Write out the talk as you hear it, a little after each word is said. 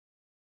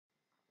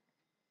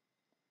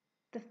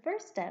The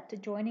first step to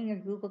joining your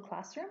Google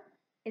Classroom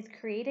is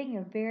creating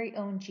your very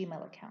own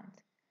Gmail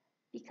account.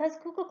 Because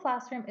Google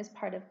Classroom is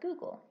part of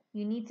Google,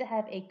 you need to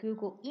have a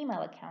Google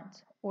email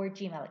account or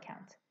Gmail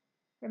account.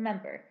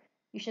 Remember,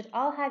 you should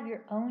all have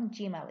your own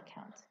Gmail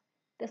account.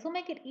 This will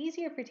make it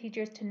easier for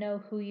teachers to know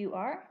who you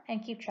are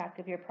and keep track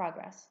of your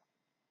progress.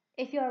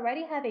 If you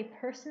already have a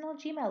personal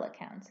Gmail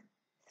account,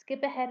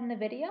 skip ahead in the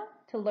video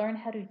to learn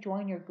how to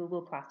join your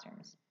Google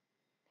Classrooms.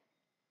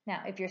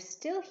 Now, if you're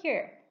still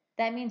here,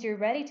 that means you're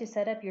ready to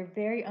set up your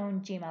very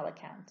own Gmail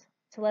account.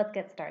 So let's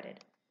get started.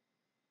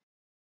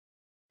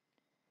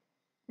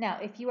 Now,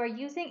 if you are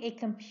using a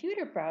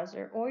computer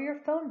browser or your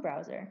phone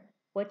browser,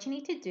 what you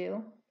need to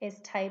do is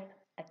type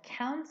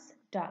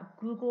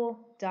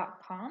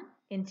accounts.google.com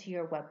into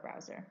your web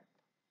browser.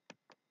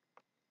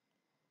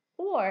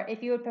 Or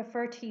if you would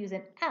prefer to use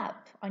an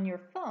app on your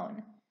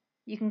phone,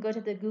 you can go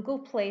to the Google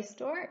Play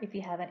Store if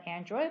you have an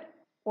Android,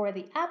 or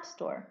the App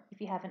Store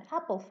if you have an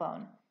Apple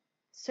phone.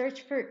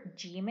 Search for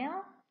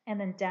Gmail and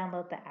then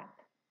download the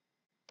app.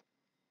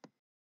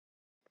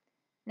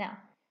 Now,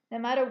 no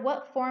matter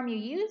what form you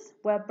use,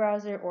 web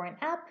browser or an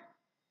app,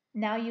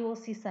 now you will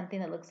see something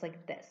that looks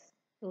like this.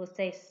 It will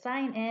say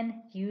sign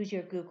in, use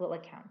your Google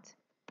account.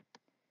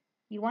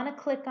 You want to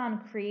click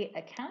on create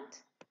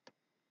account,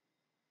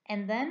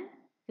 and then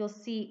you'll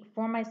see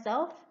for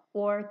myself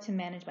or to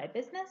manage my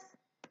business.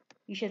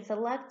 You should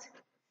select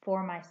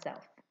for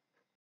myself.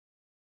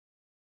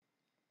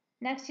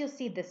 Next, you'll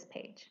see this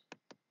page.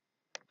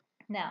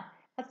 Now,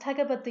 let's talk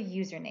about the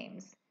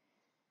usernames.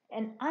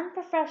 An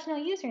unprofessional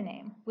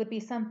username would be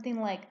something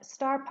like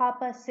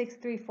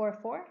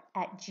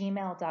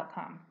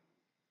starpapa6344@gmail.com.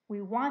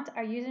 We want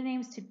our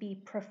usernames to be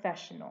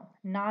professional,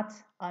 not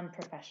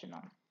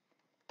unprofessional.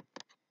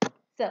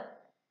 So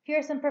here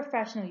are some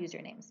professional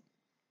usernames.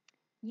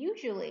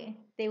 Usually,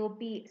 they will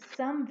be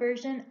some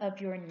version of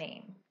your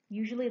name.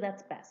 Usually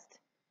that's best.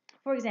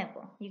 For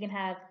example, you can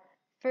have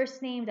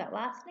first name dot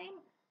last name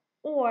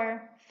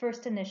or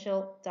first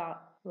initial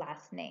dot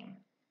last name.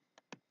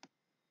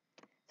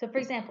 So for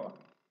example,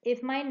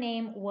 if my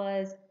name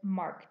was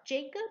Mark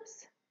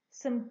Jacobs,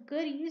 some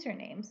good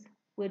usernames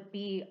would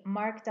be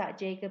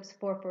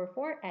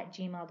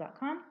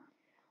mark.jacobs444@gmail.com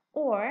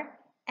or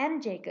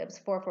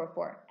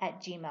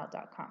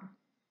mjacobs444@gmail.com.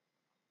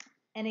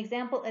 An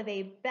example of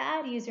a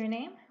bad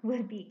username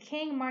would be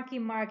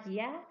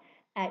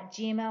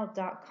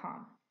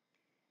kingmarkymarkyeah@gmail.com.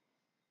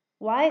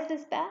 Why is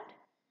this bad?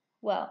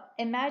 Well,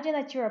 imagine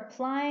that you're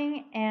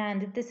applying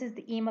and this is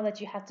the email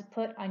that you have to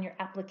put on your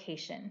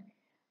application.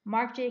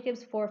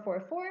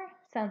 markjacobs444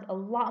 sounds a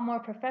lot more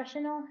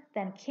professional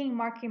than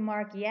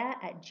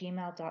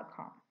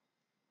kingmarkymarkyeah@gmail.com.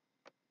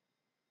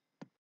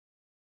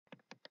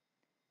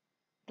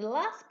 The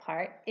last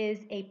part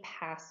is a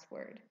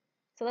password.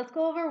 So let's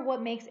go over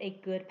what makes a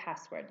good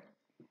password.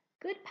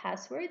 Good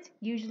passwords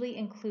usually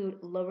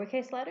include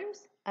lowercase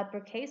letters,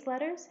 uppercase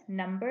letters,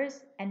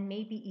 numbers, and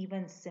maybe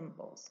even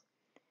symbols.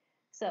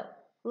 So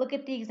look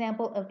at the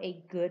example of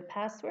a good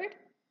password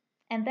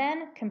and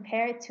then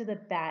compare it to the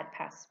bad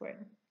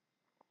password.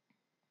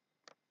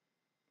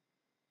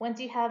 Once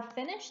you have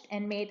finished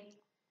and made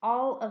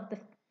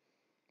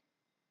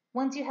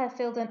once you have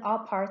filled in all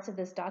parts of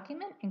this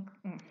document,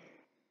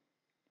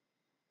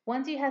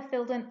 once you have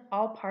filled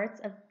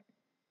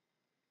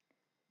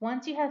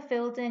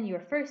in your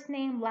first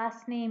name,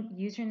 last name,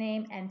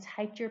 username, and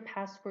typed your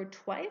password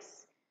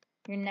twice,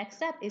 your next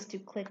step is to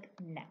click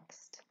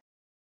Next.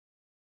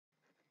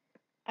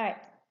 All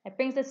right, that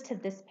brings us to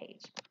this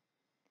page.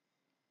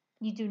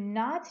 You do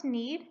not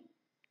need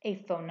a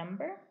phone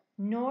number,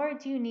 nor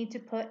do you need to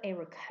put a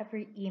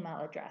recovery email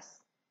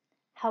address.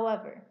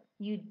 However,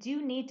 you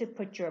do need to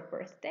put your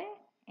birthday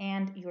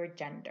and your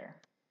gender.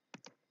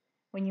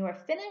 When you are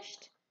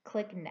finished,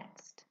 click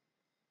Next.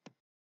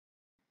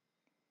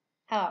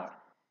 However,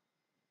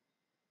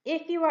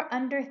 if you are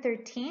under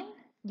 13,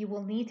 you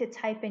will need to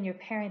type in your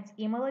parents'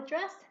 email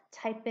address,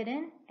 type it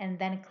in, and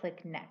then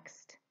click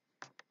Next.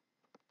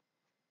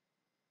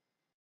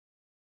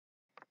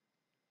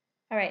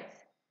 All right.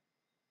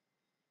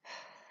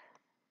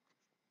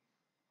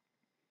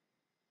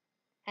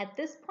 At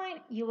this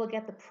point, you will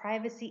get the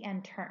privacy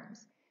and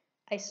terms.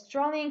 I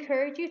strongly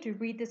encourage you to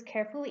read this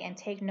carefully and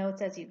take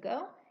notes as you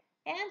go.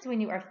 And when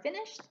you are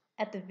finished,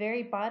 at the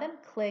very bottom,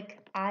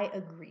 click I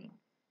agree.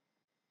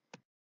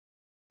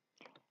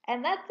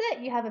 And that's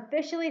it. You have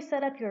officially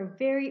set up your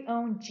very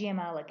own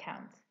Gmail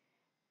account.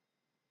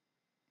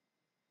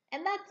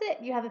 And that's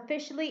it. You have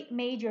officially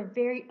made your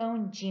very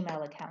own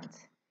Gmail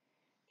account.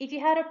 If you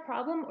had a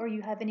problem or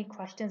you have any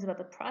questions about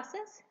the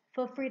process,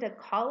 feel free to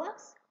call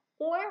us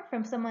or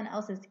from someone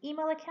else's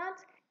email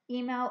account,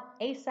 email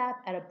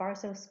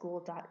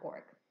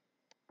asap@abarsoschool.org.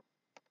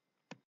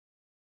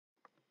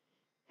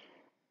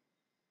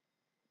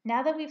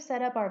 Now that we've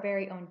set up our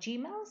very own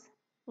Gmails,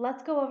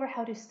 let's go over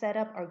how to set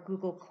up our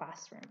Google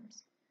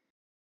Classrooms.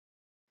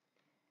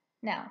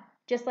 Now,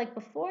 just like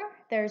before,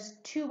 there's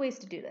two ways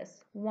to do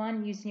this.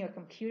 One using your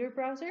computer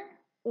browser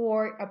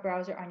or a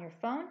browser on your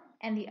phone,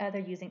 and the other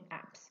using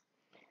apps.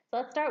 So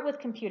let's start with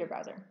computer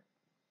browser.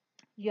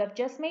 You have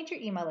just made your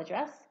email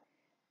address.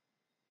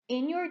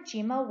 In your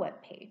Gmail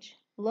webpage,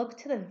 look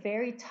to the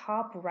very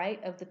top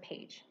right of the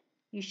page.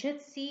 You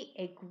should see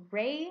a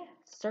gray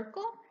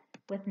circle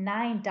with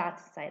 9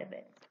 dots inside of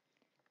it.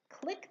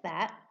 Click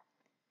that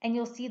and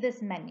you'll see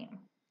this menu.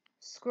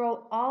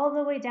 Scroll all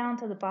the way down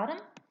to the bottom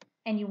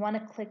and you want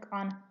to click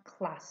on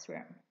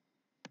Classroom.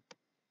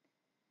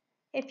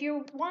 If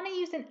you want to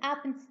use an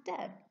app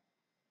instead,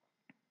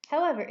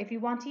 however, if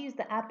you want to use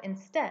the app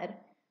instead,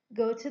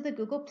 go to the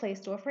Google Play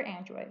Store for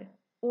Android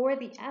or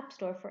the App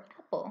Store for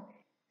Apple,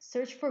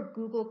 search for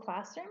Google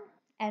Classroom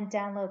and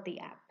download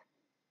the app.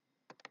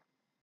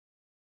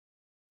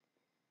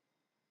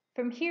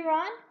 From here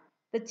on,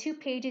 the 2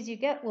 pages you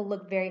get will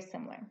look very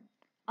similar.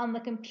 On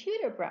the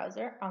computer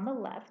browser on the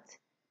left,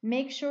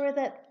 make sure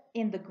that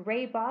in the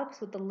gray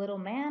box with the little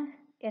man,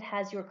 it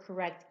has your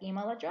correct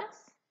email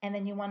address, and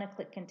then you want to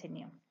click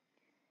Continue.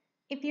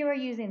 If you are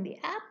using the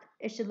app,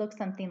 it should look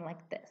something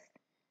like this.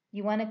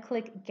 You want to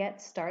click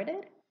Get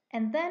Started,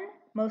 and then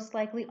most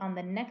likely on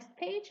the next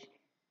page,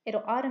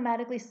 it'll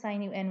automatically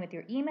sign you in with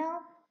your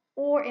email,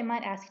 or it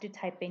might ask you to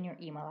type in your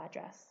email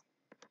address.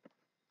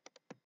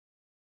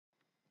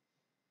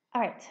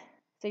 All right,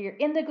 so you're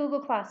in the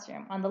Google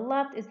Classroom. On the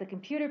left is the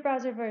computer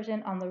browser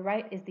version, on the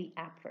right is the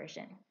app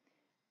version.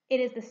 It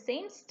is the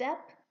same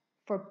step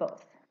for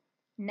both.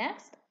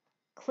 Next,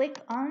 click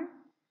on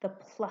the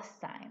plus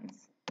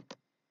signs.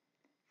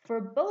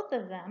 For both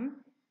of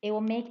them, it will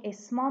make a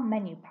small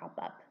menu pop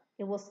up.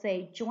 It will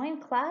say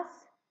Join Class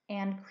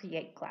and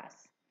Create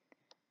Class.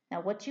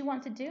 Now what you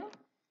want to do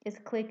is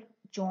click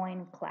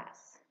Join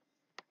Class.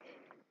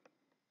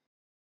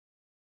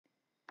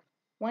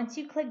 Once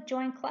you click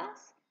Join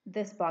Class,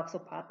 this box will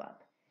pop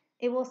up.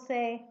 It will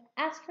say,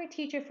 ask your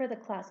teacher for the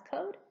class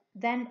code,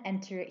 then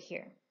enter it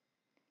here.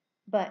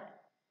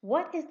 But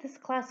what is this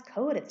class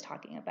code it's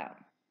talking about?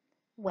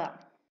 Well,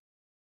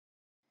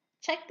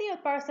 check the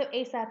Abarso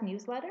ASAP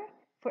newsletter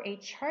for a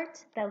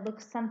chart that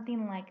looks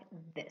something like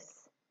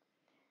this.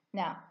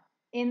 Now,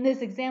 in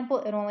this example,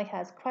 it only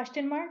has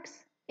question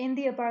marks. In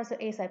the Abarso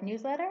ASAP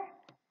newsletter,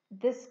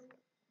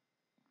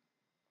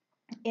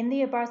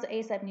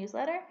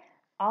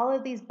 all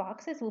of these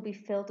boxes will be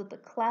filled with the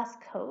class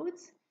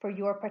codes for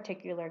your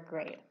particular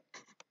grade.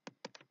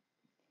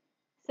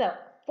 So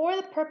for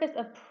the purpose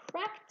of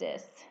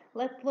practice,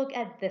 let's look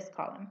at this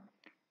column.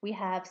 We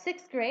have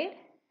 6th grade,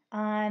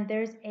 and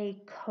there's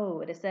a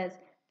code. It says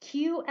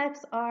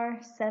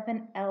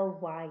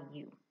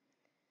QXR7LYU.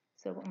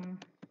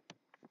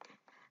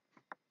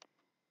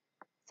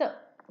 So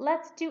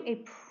let's do a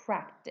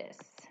practice.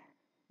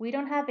 We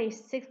don't have a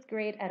 6th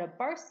grade at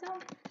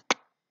Abarso,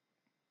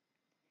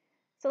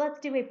 so let's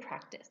do a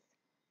practice.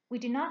 We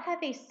do not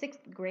have a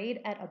 6th grade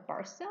at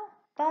Abarso,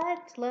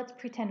 but let's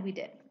pretend we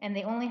did, and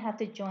they only have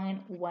to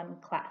join one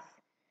class.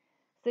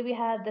 So we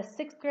have the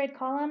 6th grade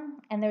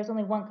column, and there's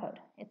only one code.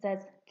 It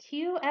says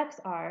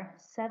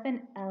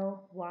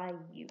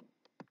QXR7LYU.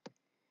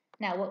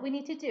 Now what we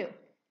need to do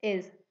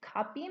is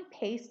copy and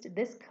paste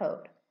this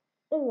code,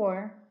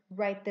 or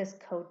write this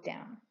code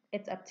down.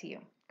 It's up to you.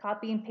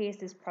 Copy and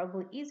paste is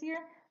probably easier,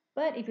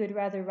 but if you would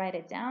rather write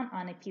it down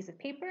on a piece of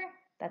paper,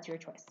 that's your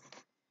choice.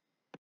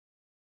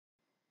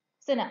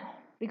 So now,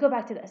 we go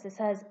back to this. It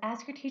says,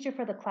 ask your teacher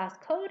for the class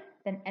code,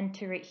 then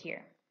enter it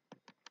here.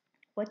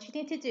 What you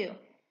need to do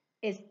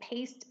is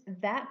paste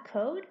that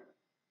code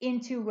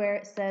into where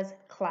it says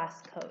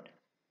class code.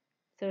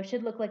 So it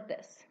should look like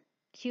this.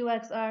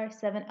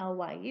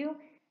 QXR7LYU,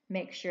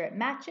 make sure it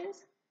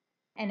matches,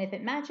 and if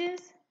it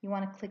matches, you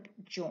want to click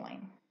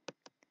join.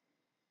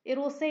 It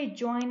will say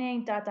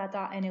joining ...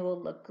 and it will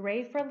look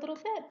gray for a little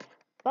bit,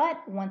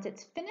 but once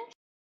it's finished,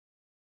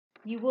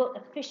 you will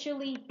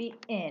officially be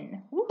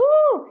in. Woohoo!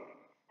 All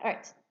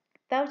right,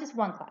 that was just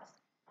one class.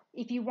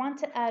 If you want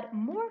to add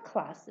more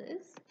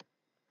classes,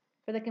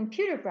 for the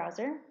computer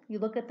browser, you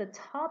look at the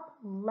top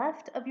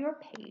left of your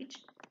page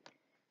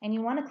and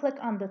you want to click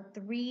on the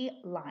 3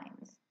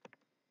 lines.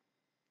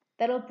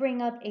 That'll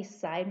bring up a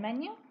side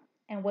menu,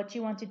 and what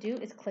you want to do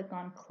is click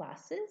on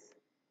classes.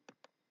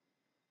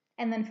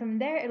 And then from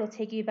there, it'll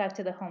take you back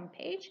to the home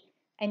page,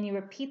 and you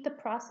repeat the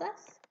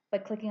process by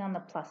clicking on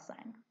the plus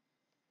sign.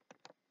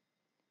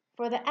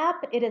 For the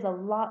app, it is a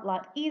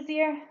lot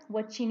easier.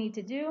 What you need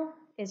to do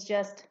is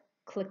just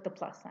click the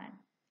plus sign,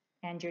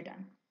 and you're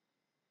done.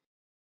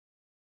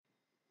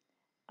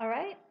 All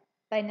right,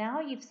 by now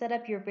you've set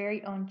up your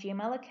very own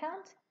Gmail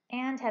account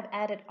and have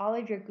added all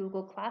of your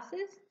Google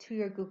classes to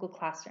your Google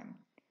Classroom.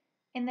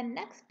 In the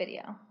next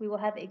video, we will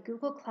have a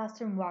Google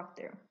Classroom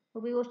walkthrough,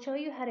 where we will show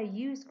you how to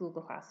use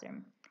Google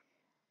Classroom.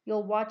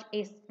 You'll watch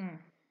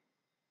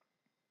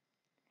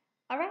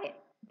All right,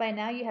 by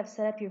now you have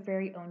set up your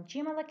very own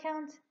Gmail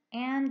account,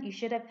 and you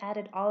should have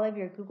added all of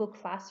your Google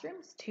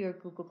Classrooms to your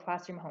Google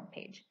Classroom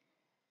homepage.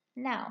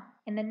 Now,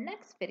 in the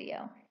next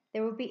video,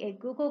 there will be a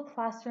Google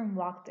Classroom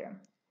walkthrough,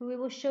 where we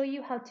will show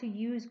you how to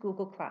use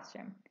Google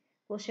Classroom.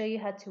 We'll show you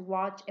how to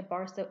watch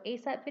Abarso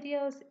ASAP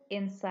videos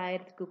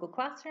inside Google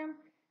Classroom,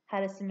 how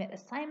to submit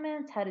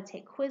assignments, how to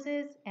take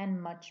quizzes,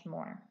 and much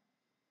more.